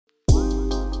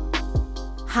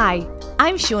Hi,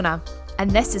 I'm Shona, and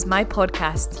this is my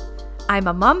podcast. I'm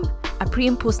a mum, a pre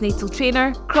and postnatal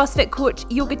trainer, CrossFit coach,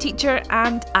 yoga teacher,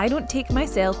 and I don't take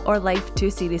myself or life too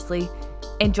seriously.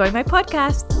 Enjoy my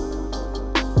podcast.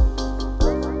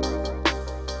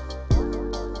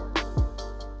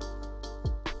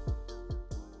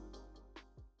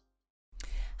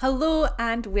 Hello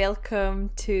and welcome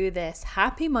to this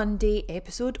Happy Monday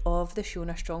episode of the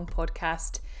Shona Strong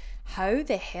podcast. How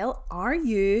the hell are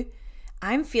you?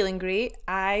 I'm feeling great.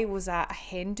 I was at a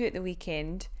hen do at the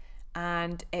weekend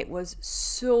and it was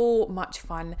so much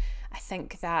fun. I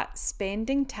think that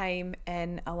spending time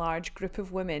in a large group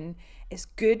of women is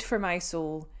good for my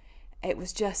soul. It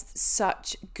was just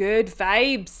such good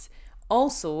vibes.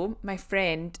 Also, my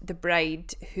friend, the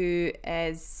bride,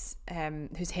 whose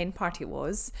hen party it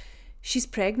was, she's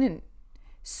pregnant.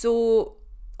 So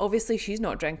obviously she's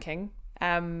not drinking.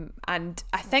 And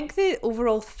I think the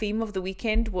overall theme of the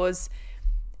weekend was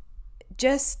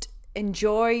just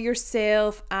enjoy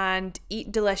yourself and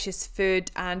eat delicious food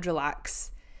and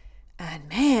relax. And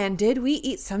man, did we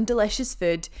eat some delicious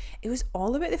food. It was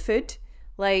all about the food.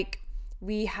 Like,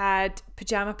 we had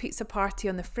pajama pizza party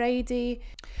on the Friday.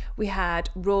 We had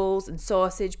rolls and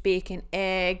sausage, bacon,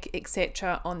 egg,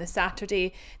 etc. on the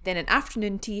Saturday. Then an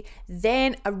afternoon tea.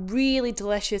 Then a really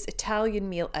delicious Italian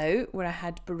meal out where I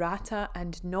had burrata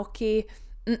and gnocchi.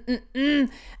 And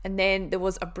then there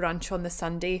was a brunch on the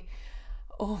Sunday.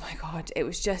 Oh my God, it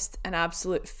was just an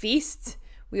absolute feast.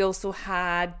 We also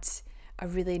had a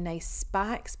really nice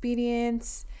spa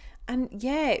experience. And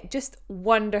yeah, just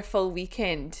wonderful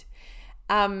weekend.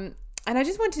 And I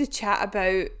just wanted to chat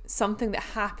about something that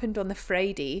happened on the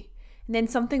Friday and then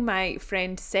something my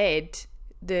friend said,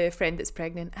 the friend that's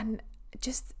pregnant, and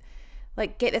just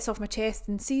like get this off my chest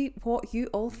and see what you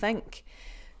all think.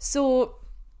 So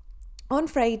on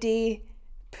Friday,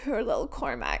 poor little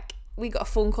Cormac, we got a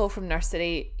phone call from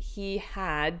nursery. He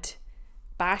had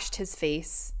bashed his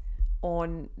face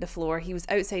on the floor. He was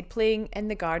outside playing in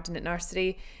the garden at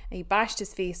nursery and he bashed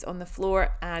his face on the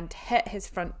floor and hit his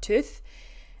front tooth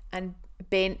and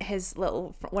bent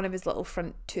one of his little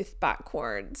front tooth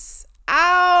backwards.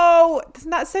 Ow!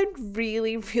 Doesn't that sound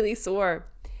really, really sore?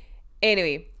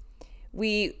 Anyway,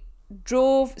 we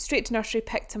drove straight to nursery,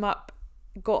 picked him up,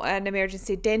 got an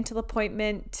emergency dental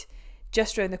appointment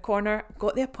just around the corner,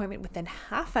 got the appointment within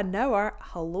half an hour.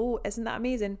 Hello, isn't that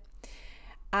amazing?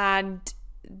 And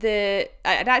I'd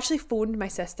actually phoned my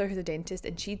sister who's a dentist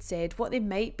and she'd said what they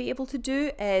might be able to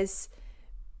do is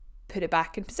put it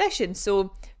back in position.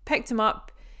 So picked him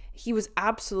up. He was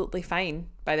absolutely fine,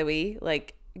 by the way,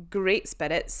 like great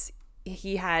spirits.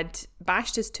 He had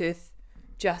bashed his tooth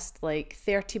just like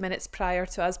 30 minutes prior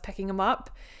to us picking him up.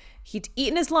 He'd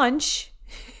eaten his lunch.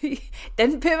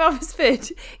 Didn't put him off his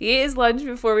food. He ate his lunch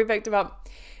before we picked him up.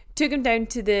 Took him down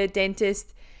to the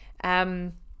dentist.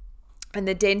 And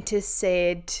the dentist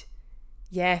said,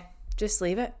 yeah, just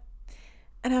leave it.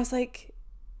 And I was like,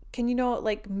 can you not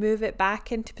like move it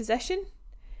back into position?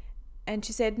 And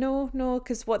she said, no,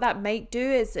 because what that might do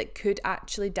is it could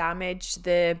actually damage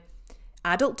the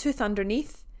adult tooth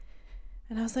underneath.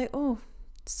 And I was like, oh,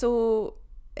 so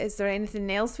is there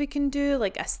anything else we can do,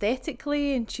 like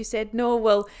aesthetically? And she said, no,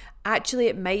 well, actually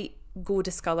it might go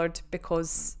discoloured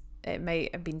because it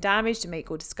might have been damaged. It might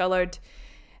go discoloured.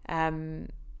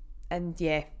 And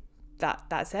yeah,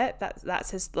 that's it.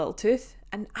 That's his little tooth.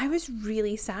 And I was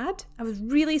really sad. I was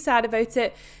really sad about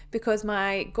it because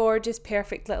my gorgeous,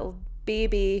 perfect little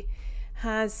baby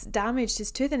has damaged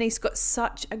his tooth and he's got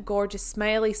such a gorgeous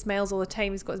smile. He smiles all the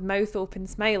time. He's got his mouth open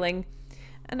smiling.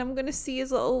 And I'm going to see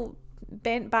his little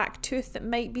bent back tooth that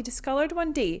might be discoloured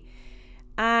one day.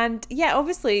 And yeah,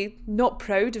 obviously not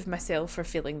proud of myself for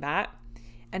feeling that.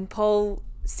 And Paul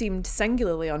seemed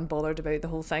singularly unbothered about the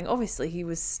whole thing. Obviously he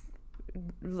was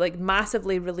like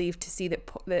massively relieved to see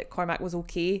that Cormac was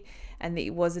okay and that he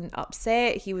wasn't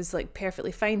upset. He was like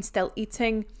perfectly fine, still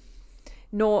eating,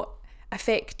 not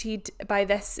affected by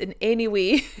this in any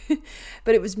way.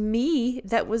 But it was me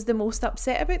that was the most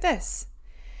upset about this.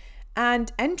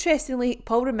 And interestingly,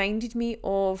 Paul reminded me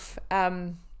of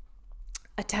a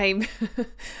time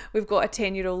we've got a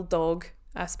 10-year-old dog,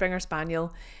 a Springer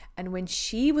Spaniel, and when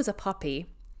she was a puppy,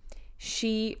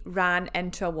 she ran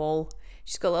into a wall.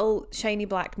 She's got a little shiny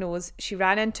black nose. She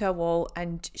ran into a wall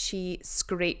and she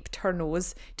scraped her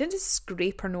nose. Didn't just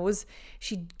scrape her nose,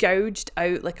 she gouged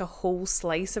out like a whole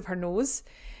slice of her nose.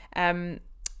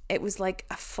 It was like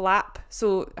a flap.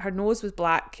 So her nose was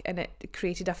black and it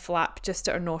created a flap just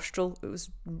at her nostril.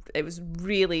 It was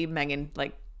really minging,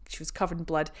 like she was covered in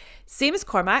blood. Same as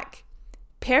Cormac,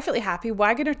 perfectly happy,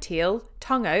 wagging her tail,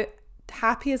 tongue out,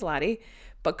 happy as Larry,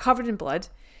 but covered in blood.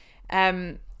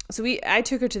 So I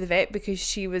took her to the vet because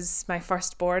she was my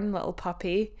firstborn little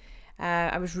puppy.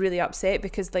 I was really upset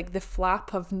because like the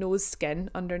flap of nose skin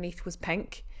underneath was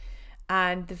pink,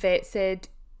 and the vet said,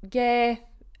 yeah,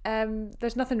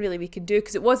 there's nothing really we can do,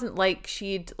 because it wasn't like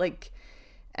she'd like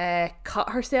cut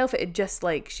herself. It had just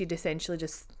like she'd essentially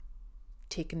just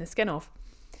taken the skin off.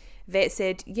 Vet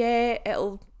said, yeah,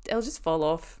 it'll just fall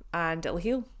off and it'll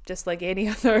heal just like any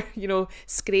other,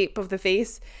 scrape of the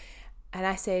face. And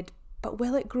I said, but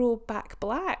will it grow back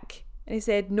black? And he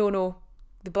said, no,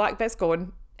 the black bit's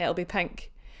gone, it'll be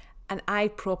pink. And I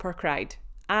proper cried.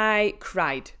 I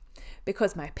cried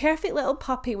because my perfect little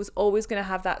puppy was always going to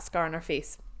have that scar on her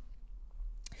face.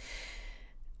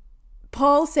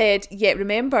 Paul said, yeah,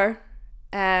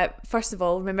 first of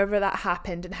all, remember that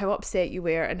happened and how upset you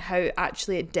were and how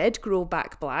actually it did grow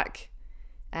back black.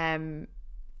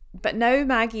 But now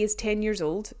Maggie is 10 years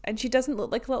old and she doesn't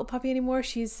look like a little puppy anymore.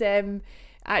 She's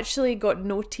actually got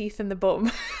no teeth in the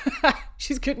bottom.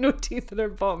 She's got no teeth in her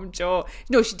bottom jaw.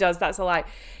 No, she does. That's a lie.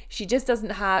 She just doesn't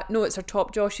have... No, it's her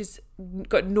top jaw. She's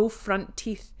got no front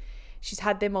teeth. She's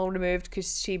had them all removed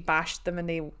because she bashed them and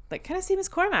they... Like, kind of same as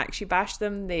Cormac. She bashed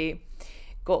them. They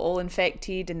got all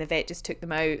infected and the vet just took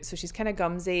them out. So she's kind of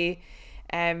gumsy.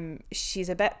 She's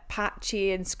a bit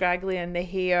patchy and scraggly in the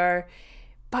hair.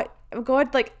 But, oh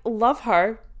God, like, love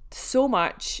her so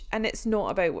much. And it's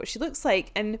not about what she looks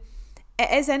like. And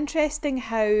it is interesting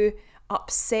how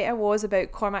upset I was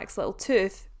about Cormac's little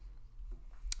tooth.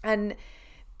 And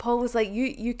Paul was like,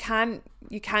 you can't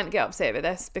get upset about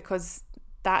this because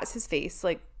that's his face.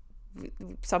 Like,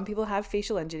 some people have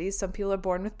facial injuries. Some people are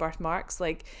born with birthmarks.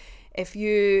 Like, if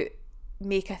you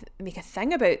make a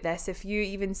thing about this, if you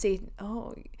even say,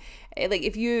 like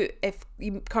if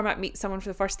Cormac meets someone for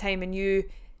the first time and you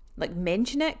like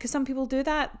mention it, because some people do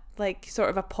that, like sort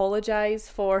of apologize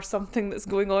for something that's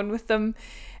going on with them,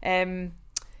 then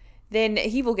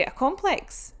he will get a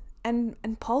complex. And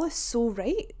Paul is so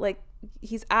right. Like,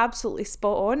 he's absolutely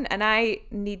spot on. And I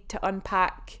need to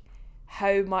unpack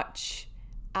how much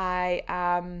I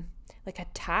am like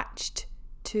attached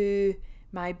to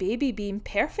my baby being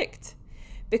perfect,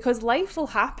 because life will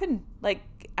happen. Like,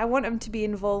 I want him to be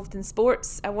involved in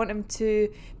sports. I want him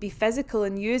to be physical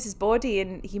and use his body,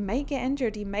 and he might get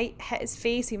injured. He might hit his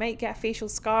face. He might get a facial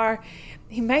scar.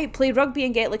 He might play rugby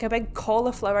and get like a big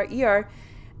cauliflower ear.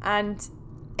 And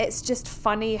it's just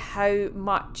funny how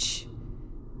much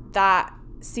that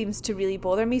seems to really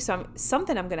bother me. So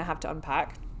something I'm going to have to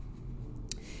unpack.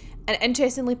 And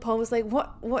interestingly, Paul was like,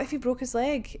 what if he broke his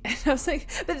leg? And I was like,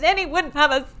 but then he wouldn't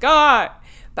have a scar.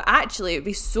 But actually, it would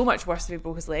be so much worse if he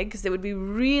broke his leg, because it would be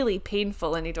really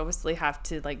painful and he'd obviously have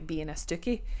to like be in a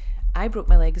stookie. I broke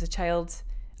my leg as a child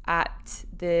at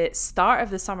the start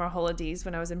of the summer holidays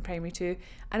when I was in primary 2,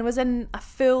 and was in a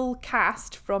full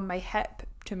cast from my hip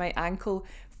to my ankle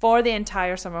for the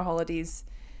entire summer holidays.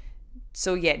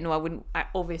 So yeah, no, I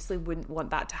obviously wouldn't want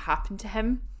that to happen to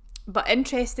him. But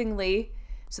interestingly,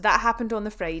 so that happened on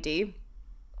the Friday.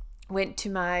 Went to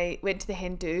the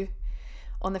hen do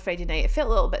on the Friday night. It felt a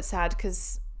little bit sad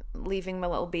because leaving my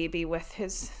little baby with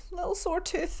his little sore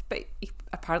tooth, but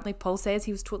apparently Paul says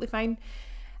he was totally fine.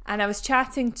 And I was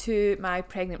chatting to my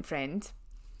pregnant friend,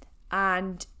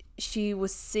 and she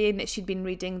was saying that she'd been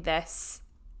reading this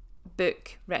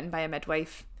book written by a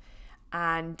midwife,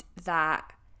 and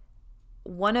that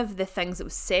one of the things that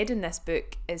was said in this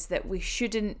book is that we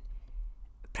shouldn't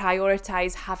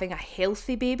prioritize having a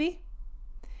healthy baby.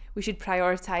 We should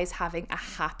prioritize having a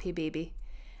happy baby.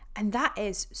 And that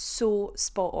is so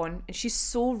spot on. And she's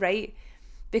so right,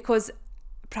 because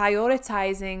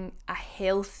prioritizing a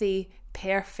healthy,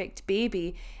 perfect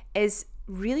baby is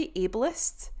really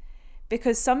ableist,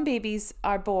 because some babies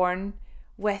are born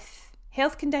with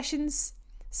health conditions,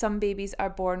 some babies are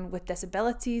born with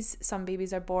disabilities, some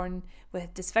babies are born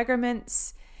with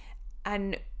disfigurements,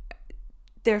 and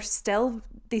they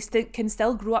can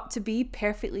still grow up to be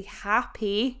perfectly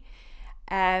happy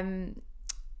and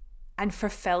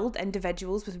fulfilled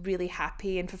individuals with really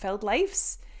happy and fulfilled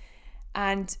lives.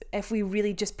 And if we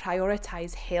really just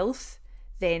prioritize health,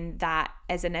 then that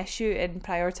is an issue, and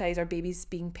prioritize our babies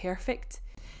being perfect.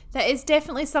 That is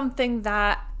definitely something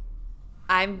that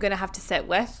I'm going to have to sit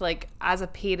with. Like, as a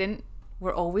parent,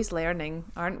 we're always learning,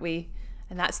 aren't we?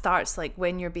 And that starts like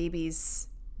when your baby's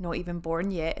not even born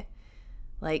yet.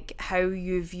 Like, how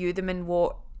you view them and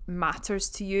what matters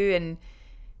to you, and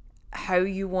how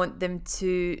you want them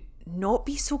to not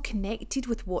be so connected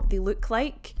with what they look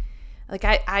like. Like,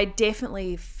 I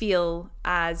definitely feel,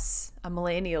 as a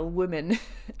millennial woman,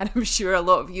 and I'm sure a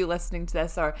lot of you listening to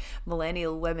this are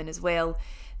millennial women as well,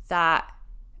 that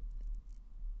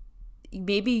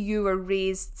maybe you were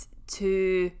raised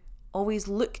to always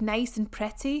look nice and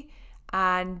pretty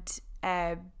and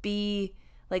be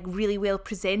like really well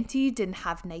presented and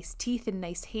have nice teeth and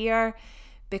nice hair,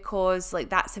 because like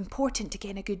that's important to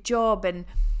getting a good job. And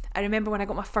I remember when I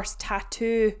got my first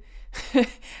tattoo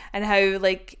and how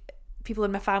like people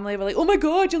in my family were like, oh my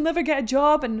God, you'll never get a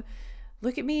job. And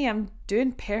look at me, I'm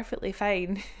doing perfectly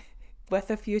fine with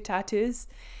a few tattoos.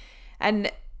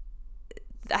 And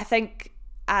I think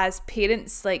as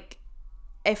parents, like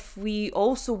if we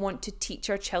also want to teach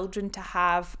our children to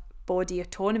have body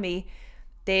autonomy,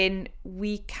 then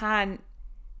we can't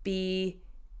be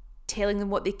telling them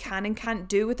what they can and can't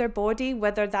do with their body,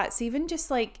 whether that's even just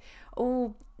like,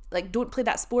 oh, like don't play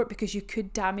that sport because you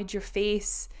could damage your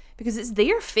face, because it's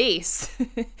their face.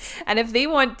 And if they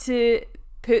want to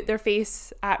put their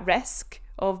face at risk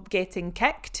of getting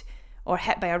kicked or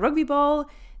hit by a rugby ball,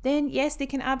 then yes, they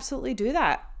can absolutely do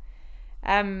that.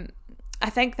 I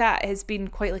think that has been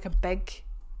quite like a big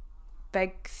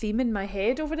theme in my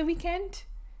head over the weekend,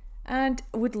 and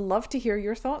would love to hear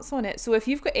your thoughts on it. So if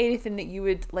you've got anything that you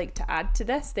would like to add to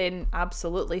this, then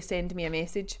absolutely send me a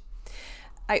message.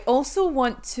 I also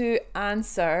want to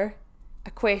answer a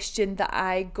question that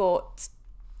I got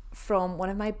from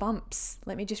one of my bumps.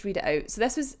 Let me just read it out. So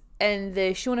this was in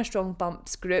the Shona Strong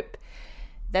Bumps group.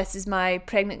 This is my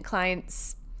pregnant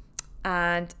clients,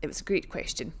 and it was a great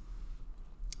question.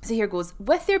 So here goes.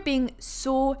 With there being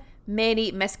so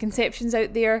many misconceptions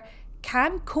out there,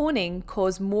 can coning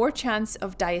cause more chance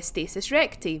of diastasis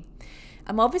recti?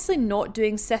 I'm obviously not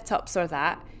doing sit-ups or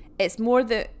that. It's more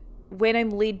that when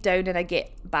I'm laid down and I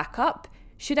get back up,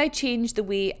 should I change the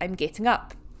way I'm getting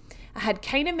up? I had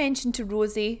kind of mentioned to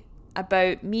Rosie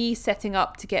about me sitting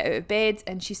up to get out of bed,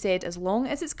 and she said as long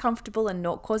as it's comfortable and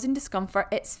not causing discomfort,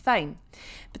 it's fine.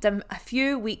 But I'm a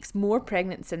few weeks more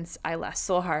pregnant since I last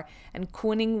saw her, and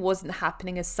coning wasn't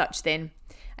happening as such then.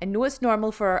 I know it's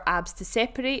normal for our abs to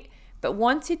separate, but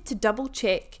wanted to double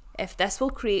check if this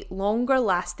will create longer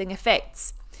lasting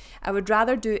effects. I would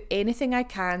rather do anything I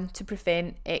can to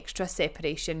prevent extra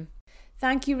separation.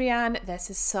 Thank you, Rianne.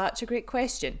 This is such a great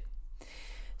question.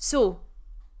 So,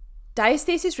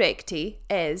 diastasis recti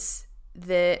is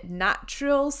the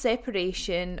natural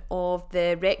separation of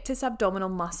the rectus abdominal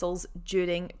muscles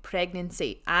during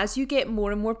pregnancy. As you get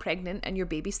more and more pregnant and your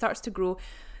baby starts to grow,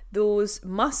 those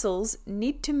muscles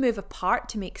need to move apart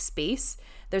to make space.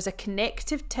 There's a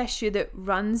connective tissue that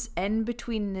runs in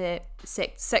between the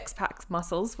six-pack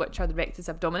muscles, which are the rectus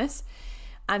abdominis,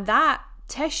 and that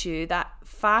tissue, that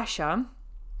fascia,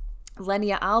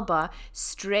 linea alba,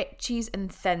 stretches and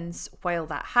thins while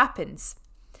that happens.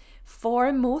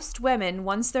 For most women,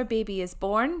 once their baby is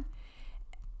born,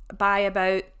 by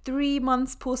about 3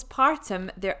 months postpartum,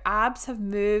 their abs have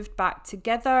moved back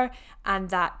together and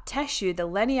that tissue, the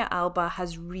linea alba,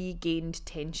 has regained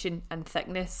tension and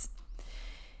thickness.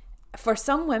 For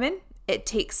some women, it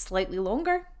takes slightly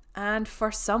longer, and for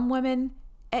some women,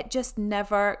 it just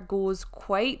never goes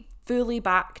quite fully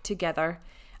back together,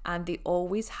 and they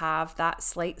always have that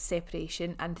slight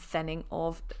separation and thinning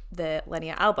of the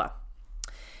linea alba.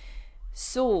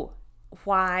 So,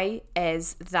 why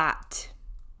is that?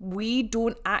 We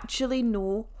don't actually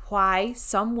know why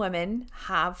some women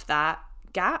have that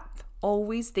gap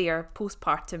always there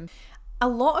postpartum. A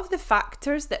lot of the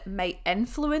factors that might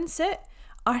influence it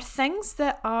are things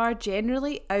that are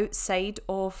generally outside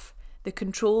of the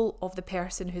control of the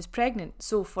person who's pregnant.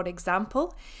 So, for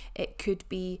example, it could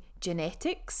be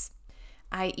genetics,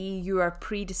 i.e. you are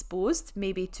predisposed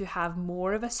maybe to have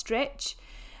more of a stretch.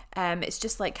 It's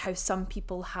just like how some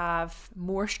people have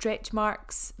more stretch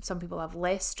marks, some people have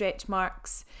less stretch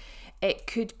marks. It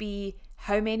could be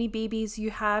how many babies you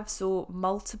have, so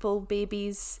multiple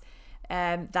babies,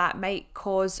 that might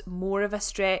cause more of a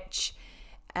stretch.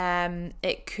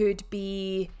 It could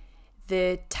be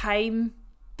the time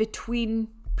between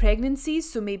pregnancies,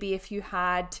 so maybe if you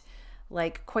had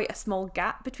like quite a small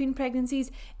gap between pregnancies,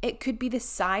 it could be the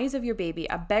size of your baby.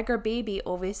 A bigger baby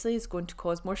obviously is going to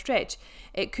cause more stretch.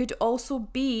 It could also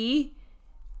be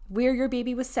where your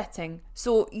baby was sitting.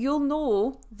 So you'll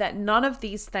know that none of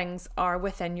these things are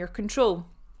within your control.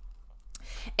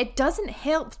 It doesn't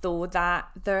help though that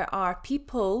there are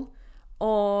people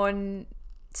on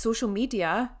social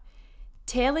media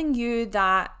telling you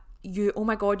that oh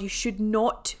my God, you should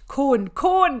not cone.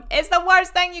 Cone is the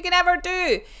worst thing you can ever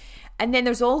do. And then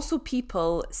there's also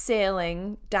people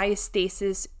selling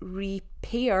diastasis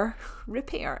repair.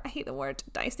 I hate the word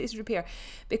diastasis repair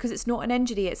because it's not an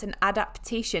injury, it's an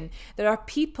adaptation. There are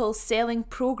people selling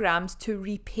programs to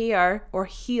repair or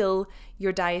heal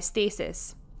your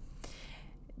diastasis.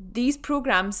 These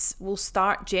programs will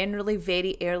start generally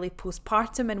very early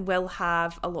postpartum and will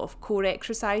have a lot of core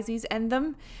exercises in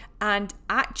them. And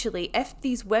actually, if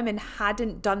these women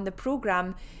hadn't done the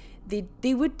program,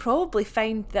 they would probably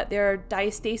find that their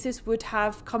diastasis would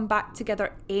have come back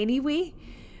together anyway,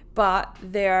 but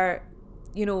they're,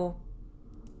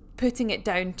 putting it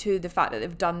down to the fact that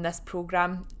they've done this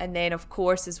program. And then, of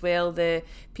course, as well, the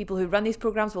people who run these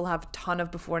programs will have a ton of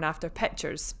before and after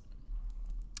pictures.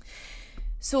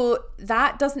 So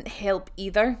that doesn't help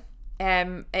either.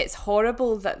 It's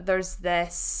horrible that there's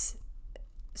this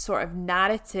sort of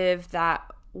narrative that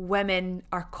women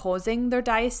are causing their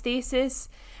diastasis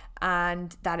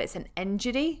and that it's an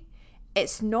injury.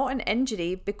 It's not an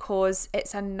injury because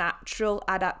it's a natural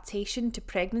adaptation to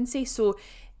pregnancy. So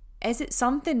is it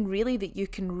something really that you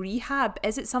can rehab?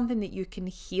 Is it something that you can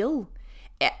heal?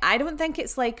 I don't think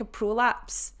it's like a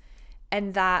prolapse.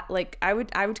 And that, like, I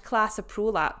would class a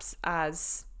prolapse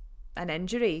as an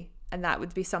injury, and that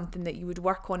would be something that you would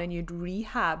work on and you'd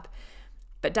rehab.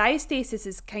 But diastasis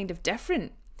is kind of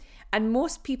different. And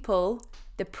most people,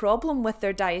 the problem with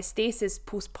their diastasis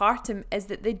postpartum is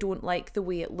that they don't like the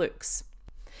way it looks.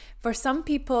 For some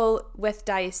people with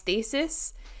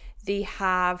diastasis, they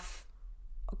have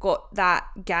got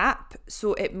that gap,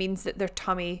 so it means that their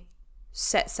tummy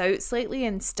sits out slightly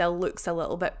and still looks a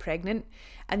little bit pregnant.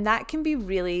 And that can be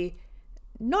really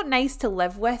not nice to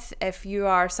live with if you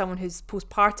are someone who's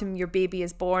postpartum, your baby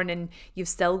is born and you've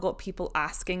still got people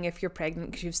asking if you're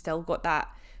pregnant because you've still got that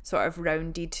sort of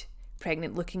rounded,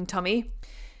 pregnant looking tummy.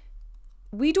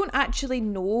 We don't actually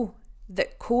know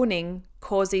that coning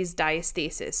causes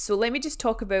diastasis. So let me just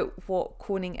talk about what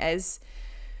coning is.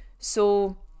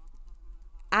 So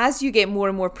as you get more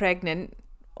and more pregnant,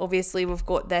 obviously we've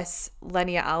got this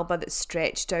linea alba that's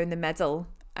stretched down the middle.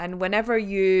 And whenever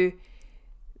you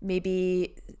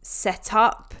maybe sit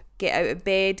up, get out of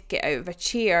bed, get out of a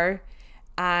chair,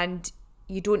 and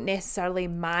you don't necessarily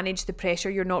manage the pressure,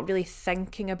 you're not really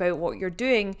thinking about what you're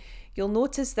doing, you'll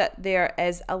notice that there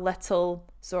is a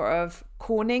little sort of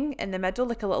coning in the middle,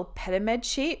 like a little pyramid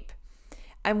shape.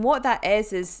 And what that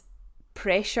is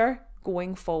pressure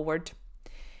going forward.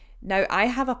 Now, I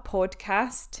have a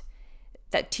podcast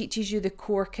that teaches you the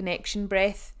core connection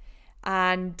breath,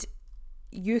 and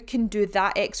you can do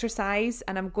that exercise,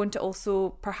 and I'm going to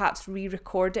also perhaps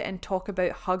re-record it and talk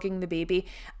about hugging the baby.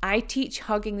 I teach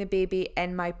hugging the baby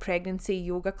in my pregnancy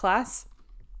yoga class.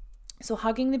 So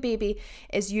hugging the baby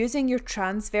is using your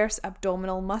transverse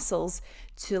abdominal muscles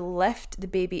to lift the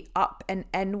baby up and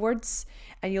inwards.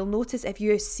 And you'll notice if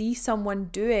you see someone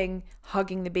doing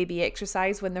hugging the baby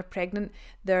exercise when they're pregnant,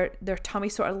 their tummy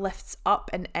sort of lifts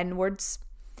up and inwards.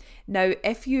 Now,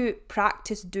 if you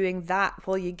practice doing that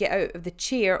while you get out of the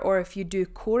chair, or if you do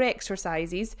core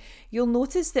exercises, you'll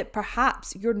notice that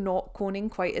perhaps you're not coning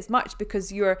quite as much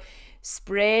because you're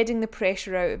spreading the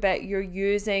pressure out a bit. You're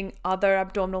using other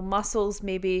abdominal muscles.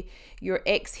 Maybe you're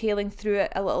exhaling through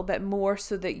it a little bit more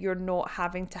so that you're not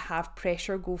having to have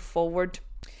pressure go forward.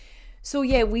 So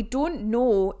yeah, we don't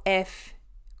know if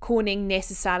coning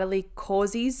necessarily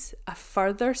causes a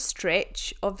further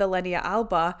stretch of the linea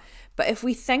alba, but if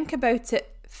we think about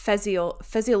it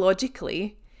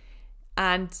physiologically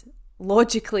and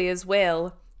logically as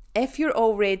well, if you're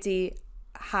already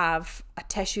have a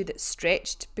tissue that's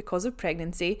stretched because of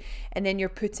pregnancy and then you're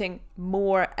putting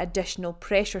more additional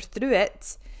pressure through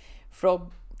it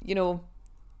from,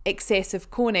 excessive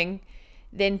coning,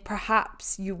 then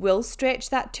perhaps you will stretch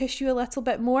that tissue a little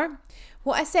bit more.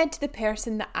 What I said to the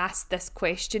person that asked this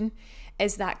question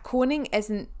is that coning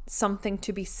isn't something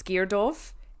to be scared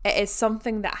of. It is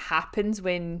something that happens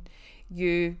when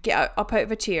you get up out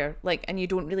of a chair, and you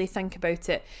don't really think about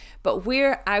it. But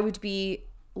where I would be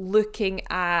looking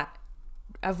at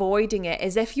avoiding it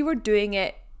is if you were doing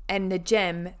it in the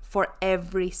gym for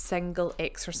every single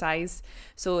exercise.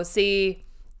 So say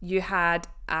you had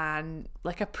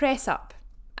a press up.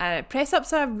 Press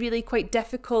ups are really quite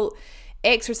difficult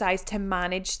exercise to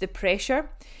manage the pressure.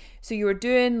 So you were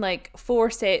doing 4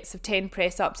 sets of 10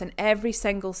 press ups, and every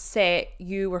single set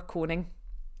you were coning.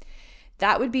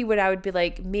 That would be where I would be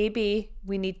like, maybe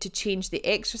we need to change the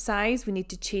exercise, we need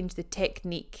to change the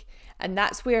technique. And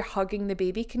that's where hugging the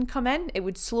baby can come in. It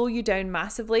would slow you down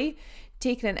massively,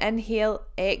 taking an inhale,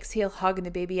 exhale, hugging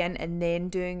the baby in, and then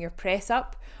doing your press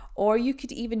up. Or you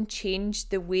could even change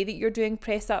the way that you're doing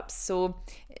press ups. So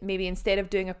maybe instead of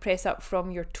doing a press up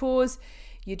from your toes,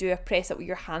 you do a press up with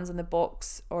your hands on the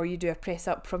box, or you do a press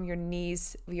up from your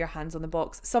knees with your hands on the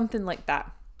box, something like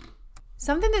that.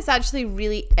 Something that's actually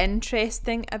really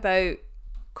interesting about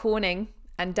coning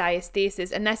and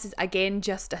diastasis, and this is again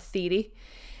just a theory.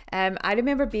 I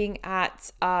remember being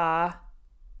at a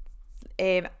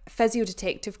physio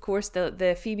detective course,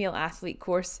 the female athlete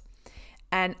course.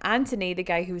 And Anthony, the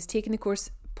guy who was taking the course,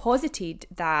 posited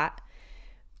that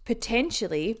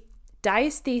potentially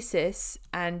diastasis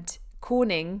and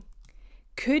coning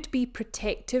could be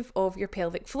protective of your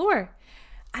pelvic floor.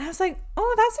 And I was like,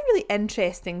 oh, that's a really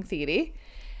interesting theory.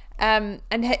 And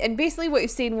basically what he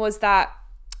was saying was that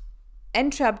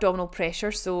intra-abdominal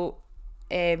pressure, so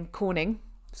coning,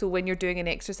 so when you're doing an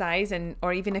exercise,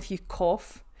 or even if you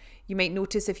cough, you might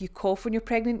notice if you cough when you're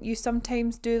pregnant, you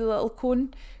sometimes do the little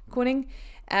coning.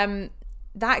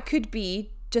 That could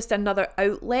be just another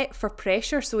outlet for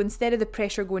pressure. So instead of the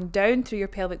pressure going down through your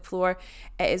pelvic floor,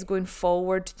 it is going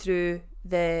forward through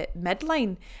the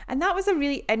midline. And that was a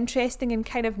really interesting and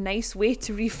kind of nice way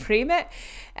to reframe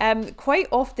it. Quite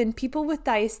often people with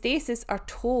diastasis are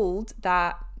told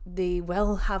that they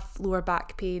will have lower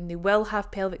back pain, they will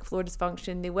have pelvic floor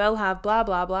dysfunction, they will have blah,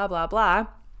 blah, blah, blah, blah.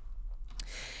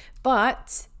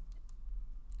 But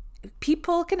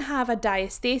people can have a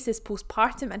diastasis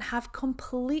postpartum and have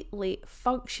completely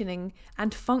functioning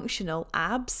and functional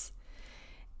abs.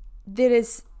 There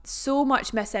is so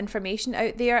much misinformation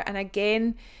out there, and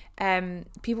again,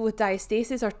 people with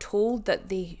diastasis are told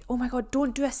that oh my god,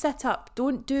 don't do a sit-up,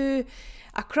 don't do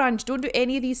a crunch, don't do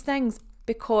any of these things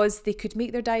because they could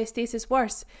make their diastasis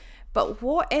worse. But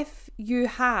what if you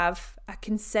have a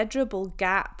considerable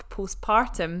gap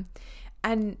postpartum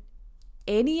and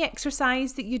any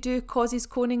exercise that you do causes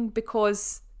coning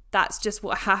because that's just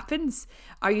what happens?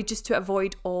 Are you just to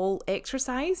avoid all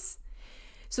exercise?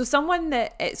 So someone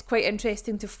that it's quite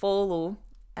interesting to follow,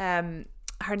 her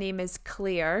name is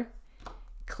Claire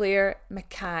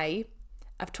Mackay.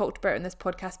 I've talked about her in this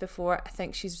podcast before. I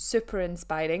think she's super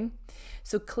inspiring.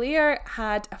 So Claire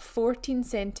had a 14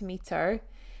 centimetre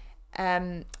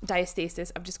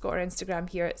diastasis. I've just got her Instagram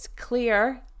here. It's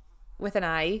Claire with an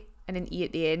I and an E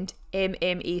at the end,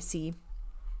 MMAC.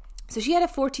 So she had a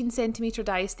 14 centimetre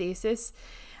diastasis,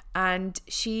 and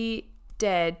she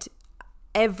did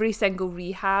every single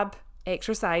rehab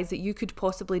exercise that you could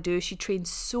possibly do. She trained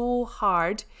so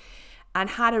hard and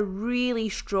had a really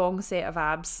strong set of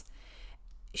abs.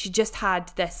 She just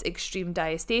had this extreme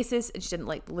diastasis and she didn't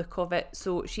like the look of it.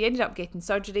 So she ended up getting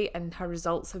surgery and her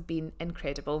results have been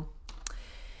incredible.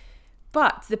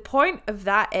 But the point of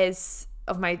that is,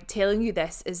 of my telling you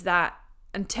this, is that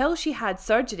until she had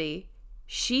surgery,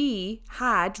 she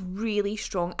had really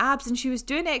strong abs, and she was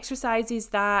doing exercises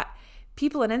that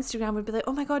people on Instagram would be like,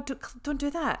 oh my god, don't do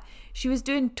that. She was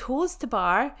doing toes to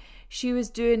bar, she was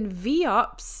doing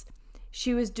V-ups,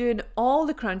 she was doing all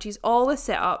the crunches, all the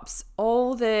sit-ups,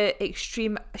 all the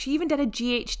extreme. She even did a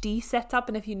GHD sit-up,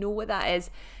 and if you know what that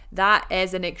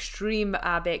is an extreme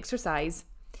ab exercise.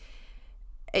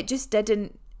 It just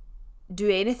didn't do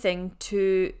anything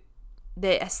to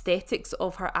the aesthetics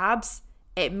of her abs.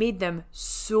 It made them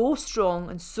so strong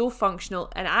and so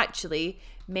functional, and actually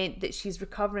meant that she's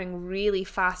recovering really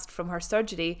fast from her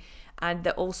surgery, and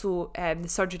that also the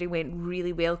surgery went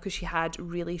really well because she had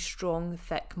really strong,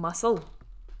 thick muscle.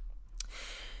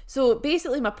 So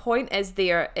basically my point is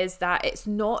that it's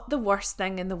not the worst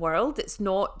thing in the world. It's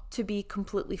not to be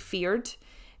completely feared,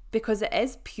 because it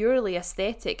is purely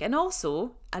aesthetic. And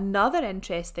also, another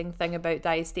interesting thing about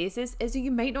diastasis is that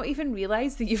you might not even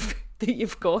realise that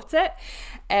you've got it.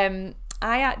 I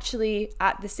actually,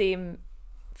 at the same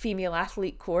female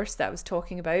athlete course that I was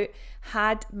talking about,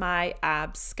 had my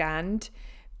abs scanned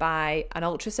by an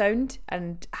ultrasound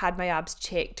and had my abs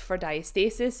checked for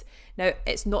diastasis. Now,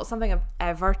 it's not something I've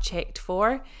ever checked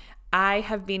for. I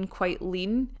have been quite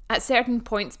lean at certain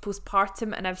points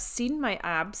postpartum, and I've seen my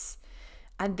abs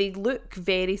and they look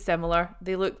very similar.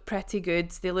 They look pretty good.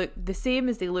 They look the same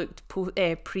as they looked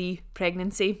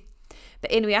pre-pregnancy.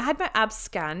 But anyway, I had my abs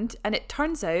scanned, and it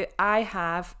turns out I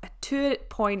have a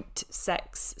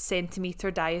 2.6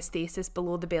 centimetre diastasis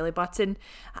below the belly button.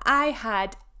 I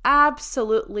had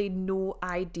absolutely no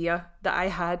idea that I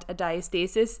had a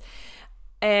diastasis.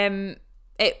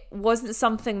 It wasn't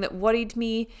something that worried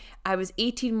me. I was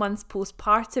 18 months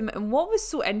postpartum, and what was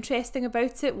so interesting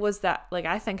about it was that, like,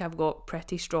 I think I've got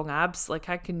pretty strong abs. Like,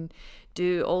 I can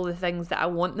do all the things that I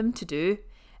want them to do.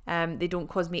 They don't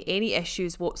cause me any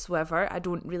issues whatsoever. I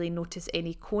don't really notice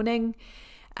any coning.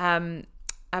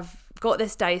 I've got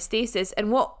this diastasis,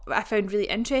 and what I found really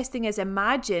interesting is,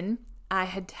 imagine I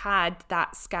had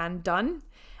that scan done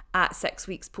at 6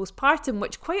 weeks postpartum,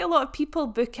 which quite a lot of people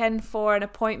book in for an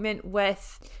appointment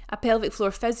with a pelvic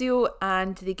floor physio,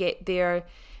 and they get their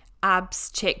abs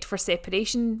checked for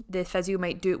separation. The physio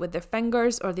might do it with their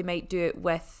fingers, or they might do it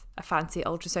with a fancy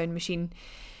ultrasound machine.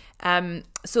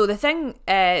 So the thing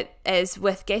is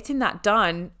with getting that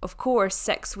done, of course,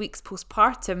 6 weeks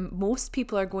postpartum, most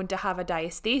people are going to have a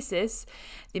diastasis.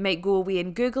 They might go away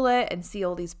and Google it and see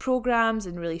all these programs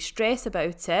and really stress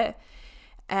about it.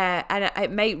 And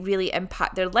it might really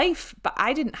impact their life. But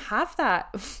I didn't have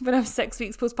that when I was 6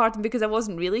 weeks postpartum because I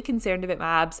wasn't really concerned about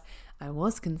my abs. I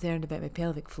was concerned about my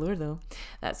pelvic floor though.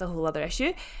 That's a whole other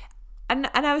issue. And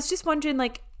I was just wondering,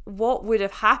 like, what would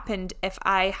have happened if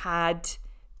I had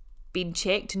been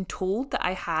checked and told that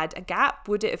I had a gap?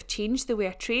 Would it have changed the way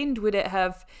I trained? Would it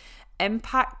have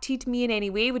impacted me in any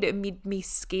way? Would it have made me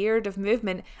scared of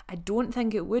movement? I don't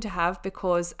think it would have,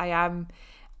 because I am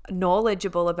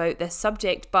knowledgeable about this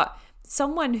subject. But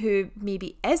someone who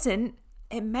maybe isn't,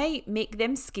 it might make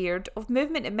them scared of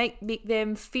movement. It might make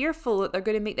them fearful that they're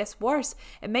going to make this worse.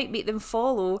 It might make them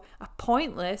follow a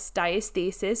pointless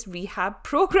diastasis rehab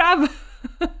program.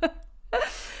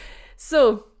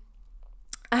 So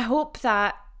I hope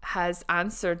that has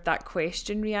answered that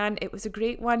question, Rianne. It was a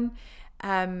great one.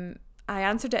 I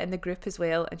answered it in the group as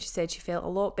well, and she said she felt a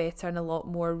lot better and a lot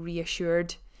more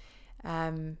reassured.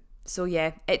 So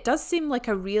yeah, it does seem like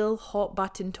a real hot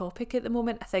button topic at the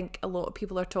moment. I think a lot of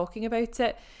people are talking about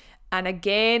it. And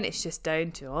again, it's just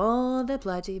down to all the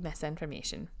bloody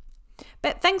misinformation.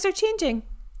 But things are changing,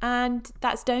 and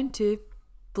that's down to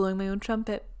blowing my own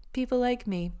trumpet, people like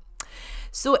me.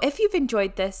 So if you've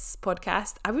enjoyed this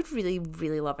podcast, I would really,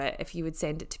 really love it if you would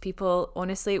send it to people.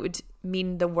 Honestly, it would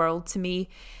mean the world to me.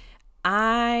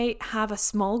 I have a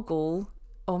small goal.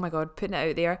 Oh my God, putting it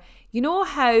out there. You know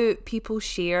how people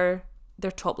share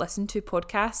their top listened to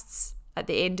podcasts at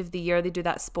the end of the year? They do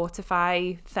that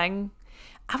Spotify thing.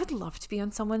 I would love to be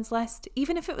on someone's list,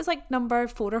 even if it was like number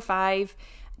 4 or 5.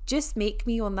 Just make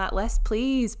me on that list,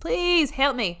 please. Please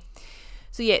help me.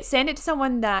 So yeah, send it to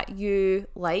someone that you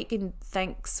like and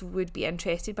thinks would be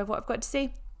interested by what I've got to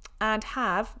say. And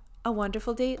have a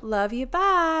wonderful day. Love you.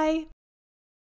 Bye.